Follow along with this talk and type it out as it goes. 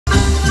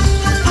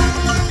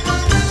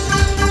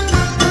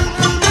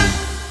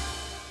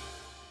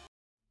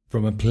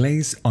From a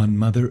place on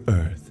Mother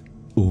Earth,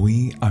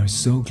 we are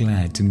so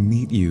glad to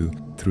meet you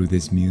through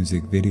this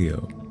music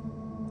video.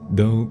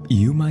 Though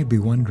you might be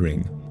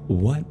wondering,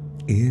 what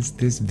is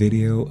this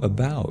video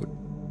about?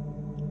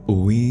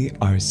 We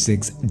are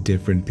 6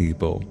 different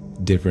people,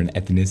 different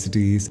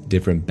ethnicities,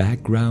 different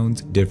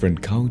backgrounds,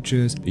 different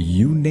cultures,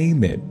 you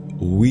name it,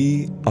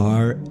 we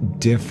are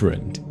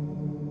different.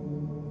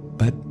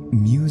 But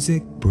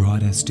music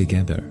brought us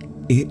together.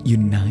 It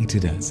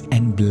united us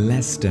and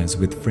blessed us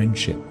with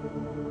friendship.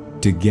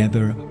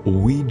 Together,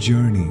 we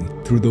journey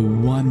through the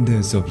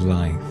wonders of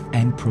life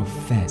and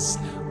profess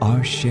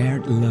our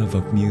shared love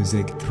of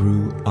music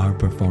through our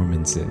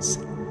performances.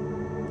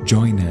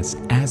 Join us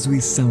as we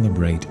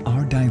celebrate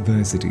our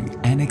diversity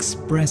and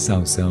express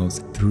ourselves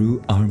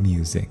through our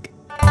music.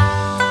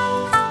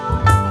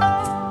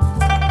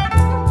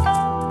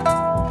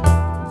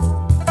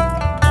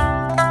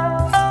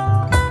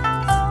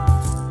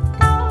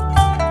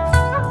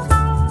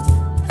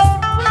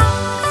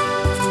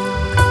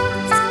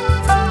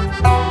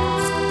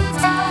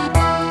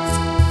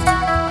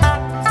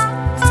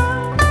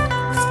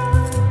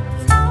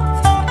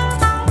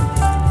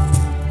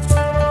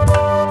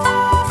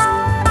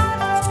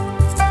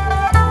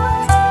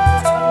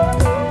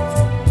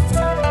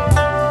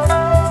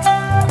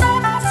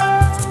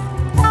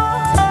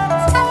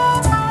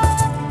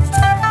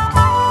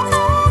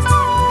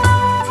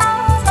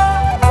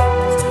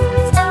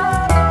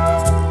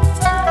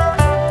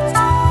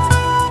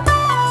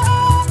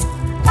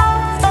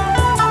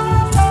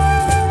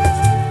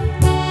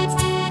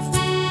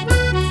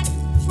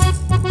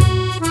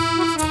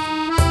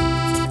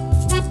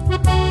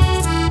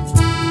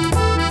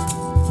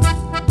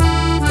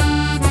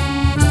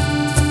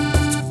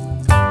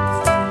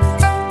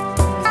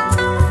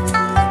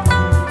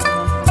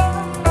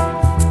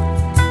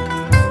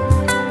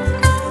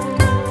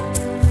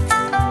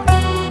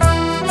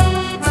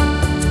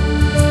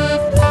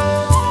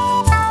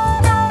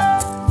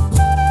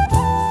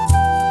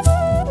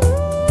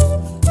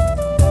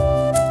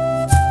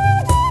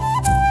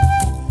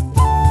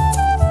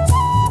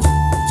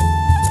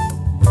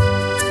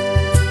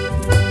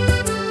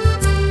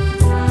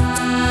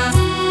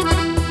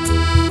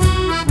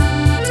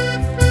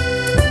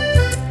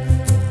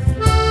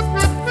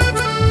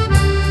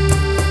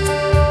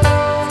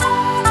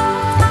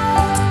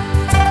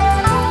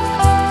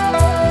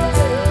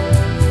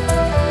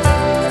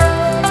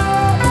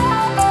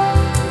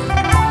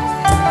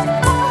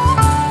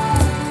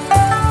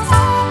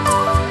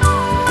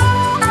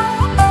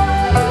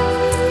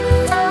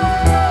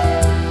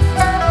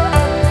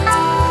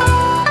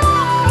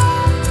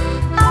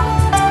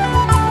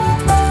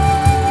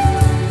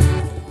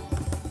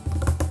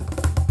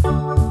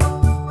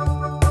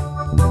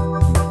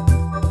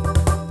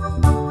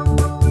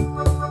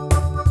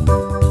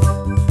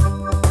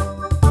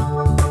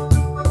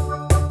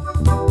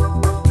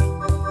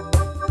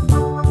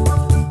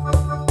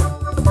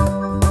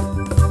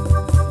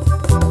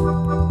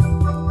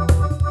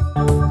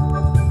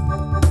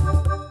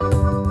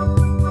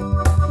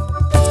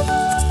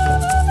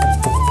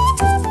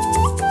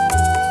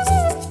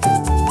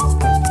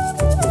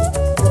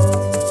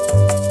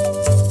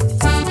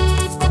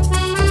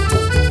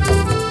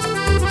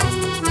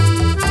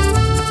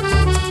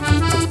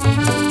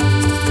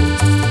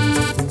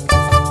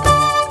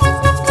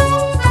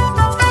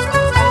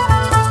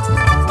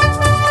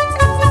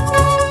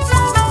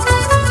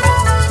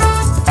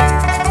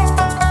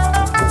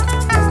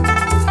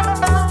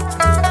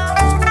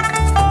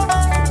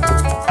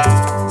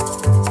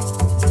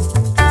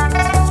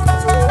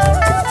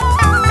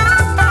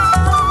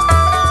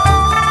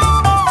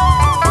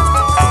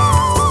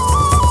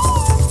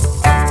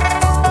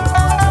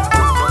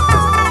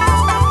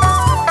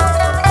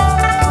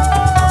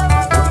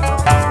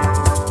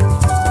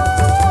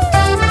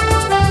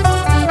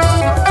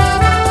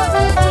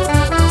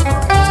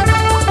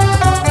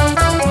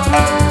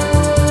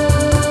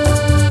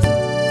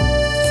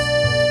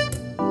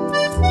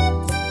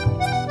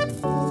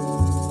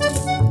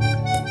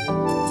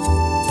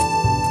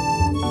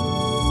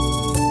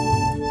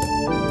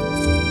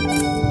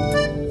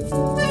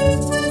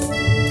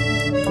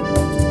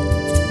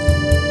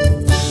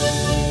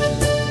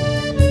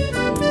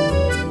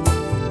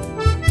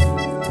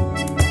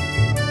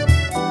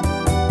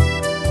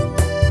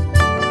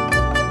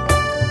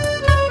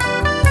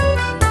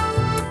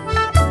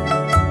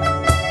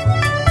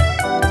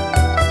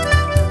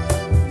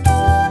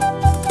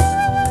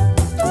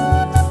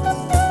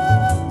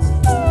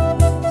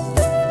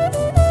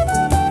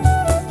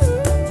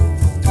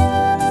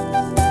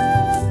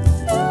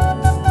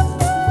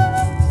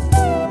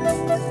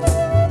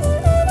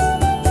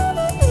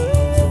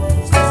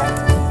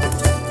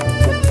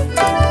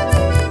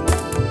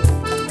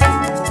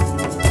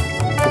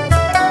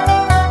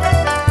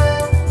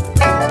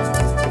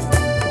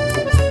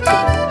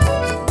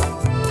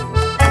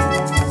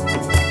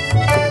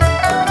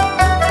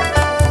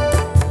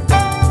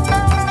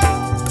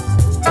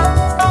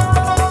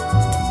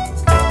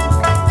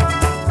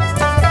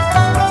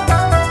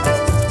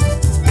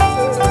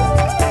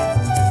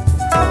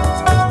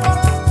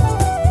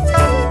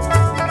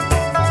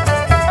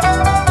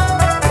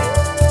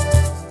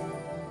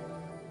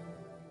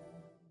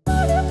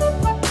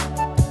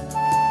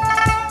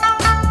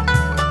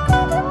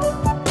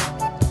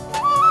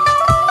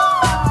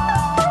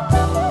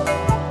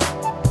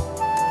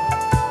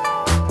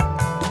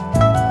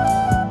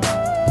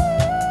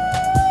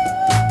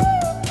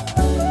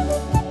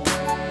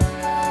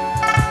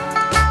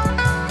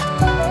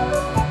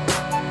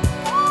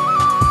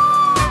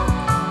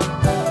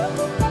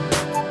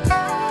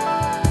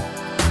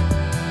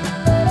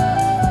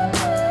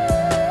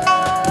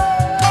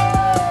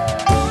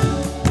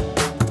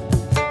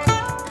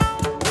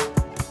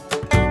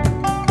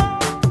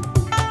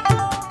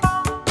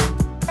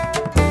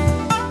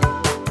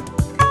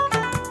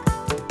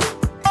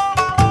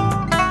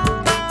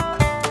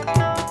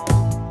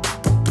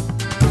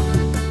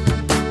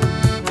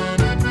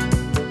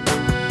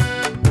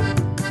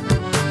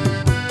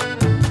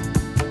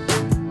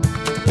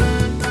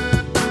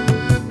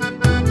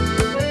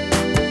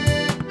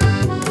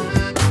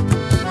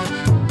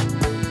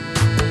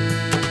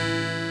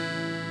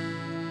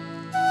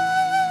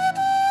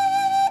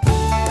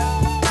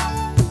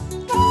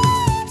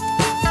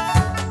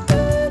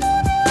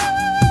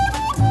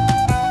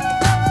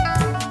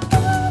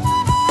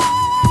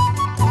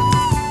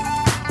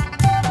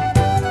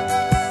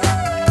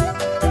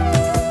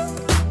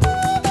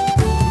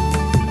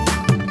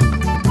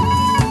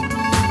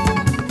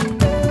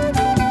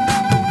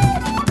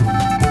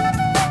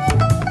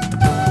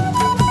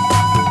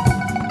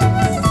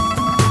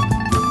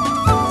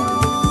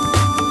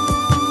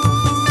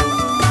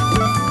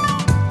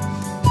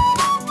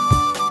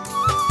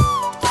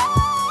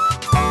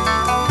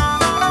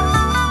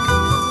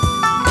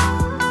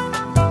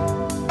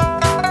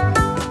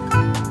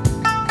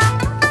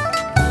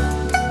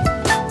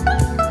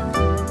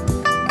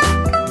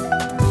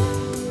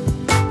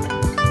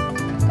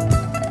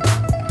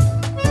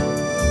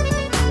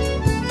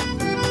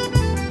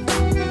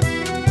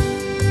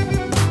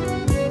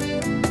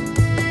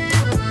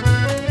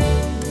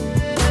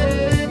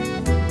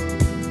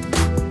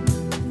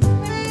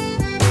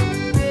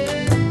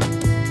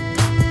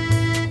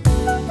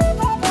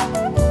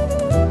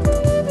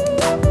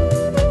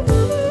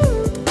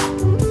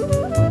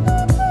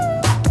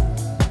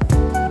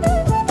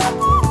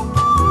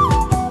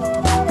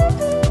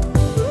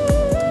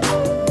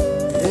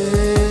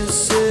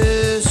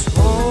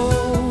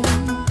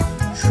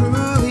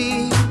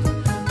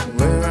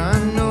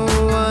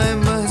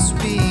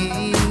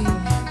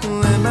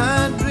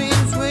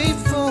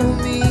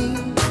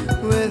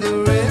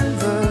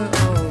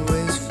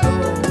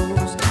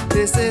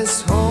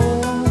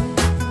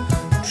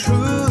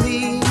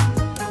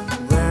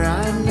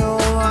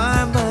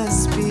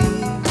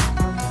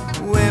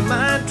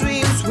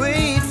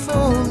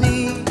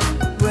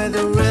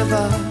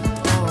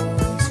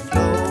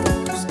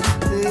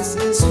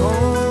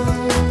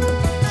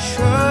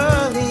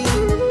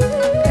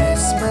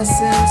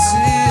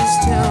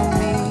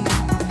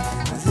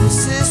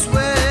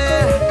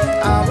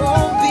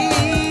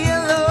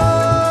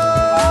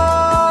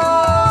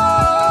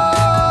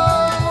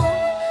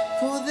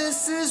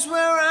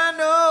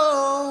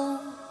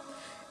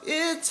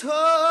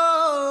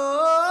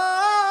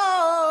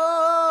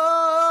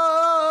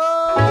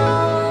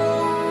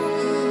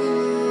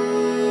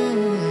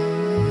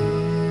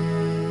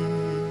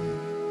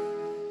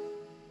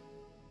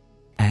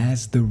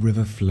 the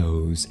river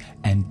flows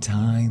and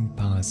time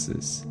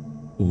passes,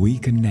 we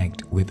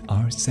connect with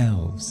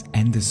ourselves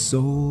and the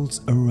souls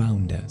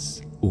around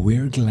us.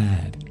 We're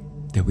glad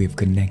that we've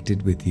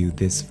connected with you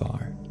this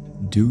far.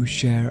 Do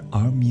share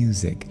our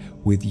music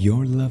with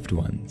your loved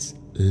ones.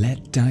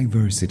 Let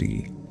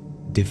diversity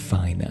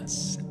define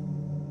us.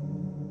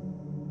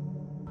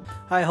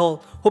 Hi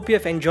all, hope you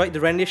have enjoyed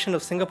the rendition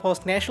of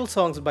Singapore's national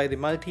songs by the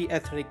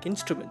multi-ethnic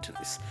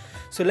instrumentalists.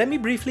 So let me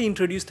briefly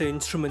introduce the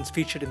instruments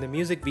featured in the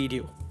music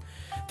video.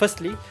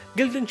 Firstly,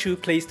 Gildon Choo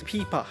plays the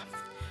pipa,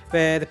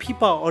 where the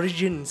pipa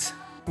origins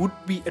would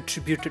be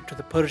attributed to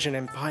the Persian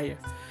Empire.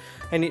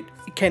 And it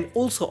can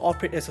also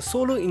operate as a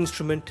solo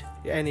instrument,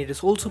 and it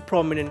is also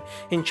prominent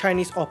in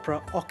Chinese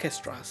opera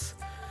orchestras.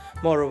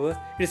 Moreover,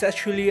 it is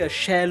actually a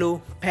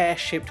shallow,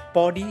 pear-shaped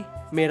body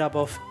made up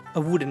of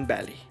a wooden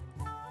belly.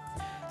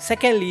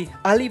 Secondly,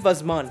 Aliff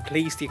Azman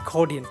plays the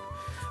accordion.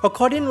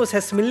 Accordion was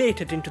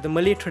assimilated into the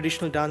Malay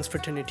traditional dance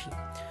fraternity.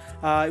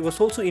 It was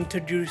also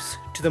introduced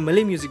to the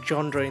Malay music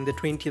genre in the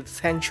 20th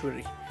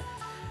century.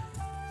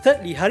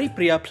 Thirdly,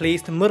 Haripriya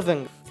plays the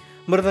Mirdangam.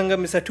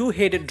 Mirdangam is a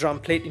two-headed drum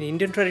played in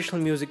Indian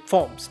traditional music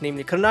forms,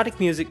 namely Carnatic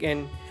music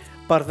and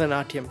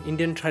Bharatanatyam,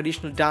 Indian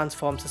traditional dance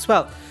forms as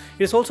well.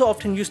 It is also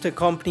often used to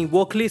accompany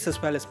vocalists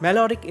as well as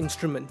melodic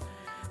instrument,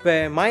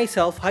 where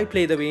myself, I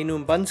play the Venu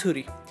and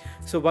Bansuri.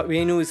 So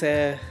Venu is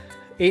a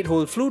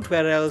 8-hole flute,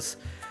 whereas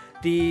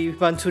the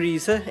Bansuri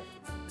is a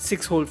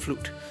 6-hole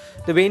flute.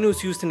 The Venu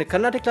is used in the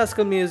Carnatic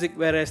classical music,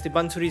 whereas the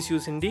Bansuri is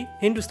used in the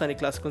Hindustani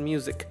classical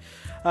music.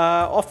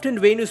 Often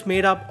the Venu is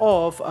made up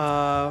of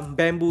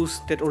bamboos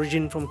that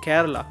originate from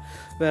Kerala,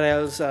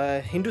 whereas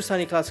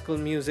Hindustani classical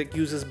music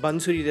uses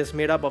Bansuri that's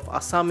made up of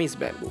Assamese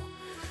bamboo.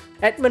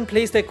 Edmund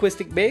plays the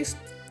acoustic bass,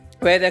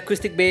 where the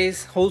acoustic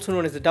bass, also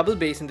known as the double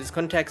bass in this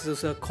context,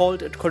 is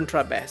called a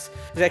𝗏𝗏𝗏𝗏𝗏𝗏.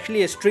 It's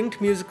actually a stringed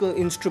musical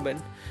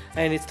instrument,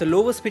 and it's the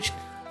lowest pitched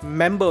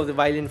member of the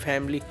violin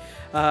family,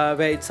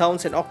 where it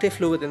sounds an octave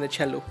lower than the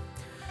cello.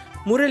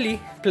 Murale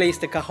plays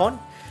the cajon.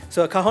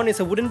 So a cajon is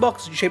a wooden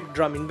box-shaped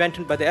drum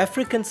invented by the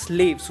African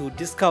slaves who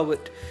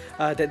discovered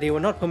that they were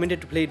not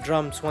permitted to play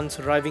drums once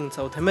arriving in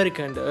South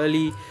America in the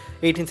early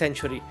 18th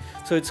century.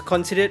 So it's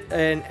considered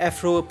an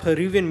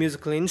Afro-Peruvian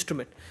musical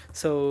instrument.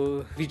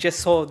 So we just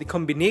saw the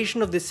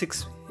combination of the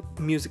 6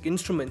 music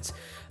instruments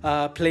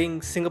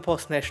playing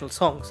Singapore's national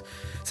songs.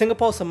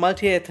 Singapore is a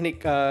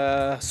multi-ethnic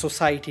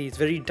society. It's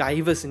very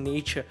diverse in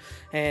nature,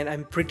 and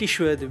I'm pretty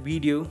sure the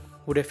video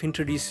would have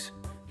introduced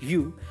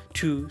you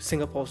to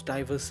Singapore's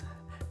diverse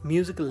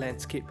musical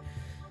landscape.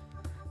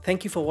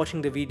 Thank you for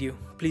watching the video.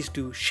 Please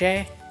do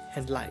share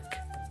and like.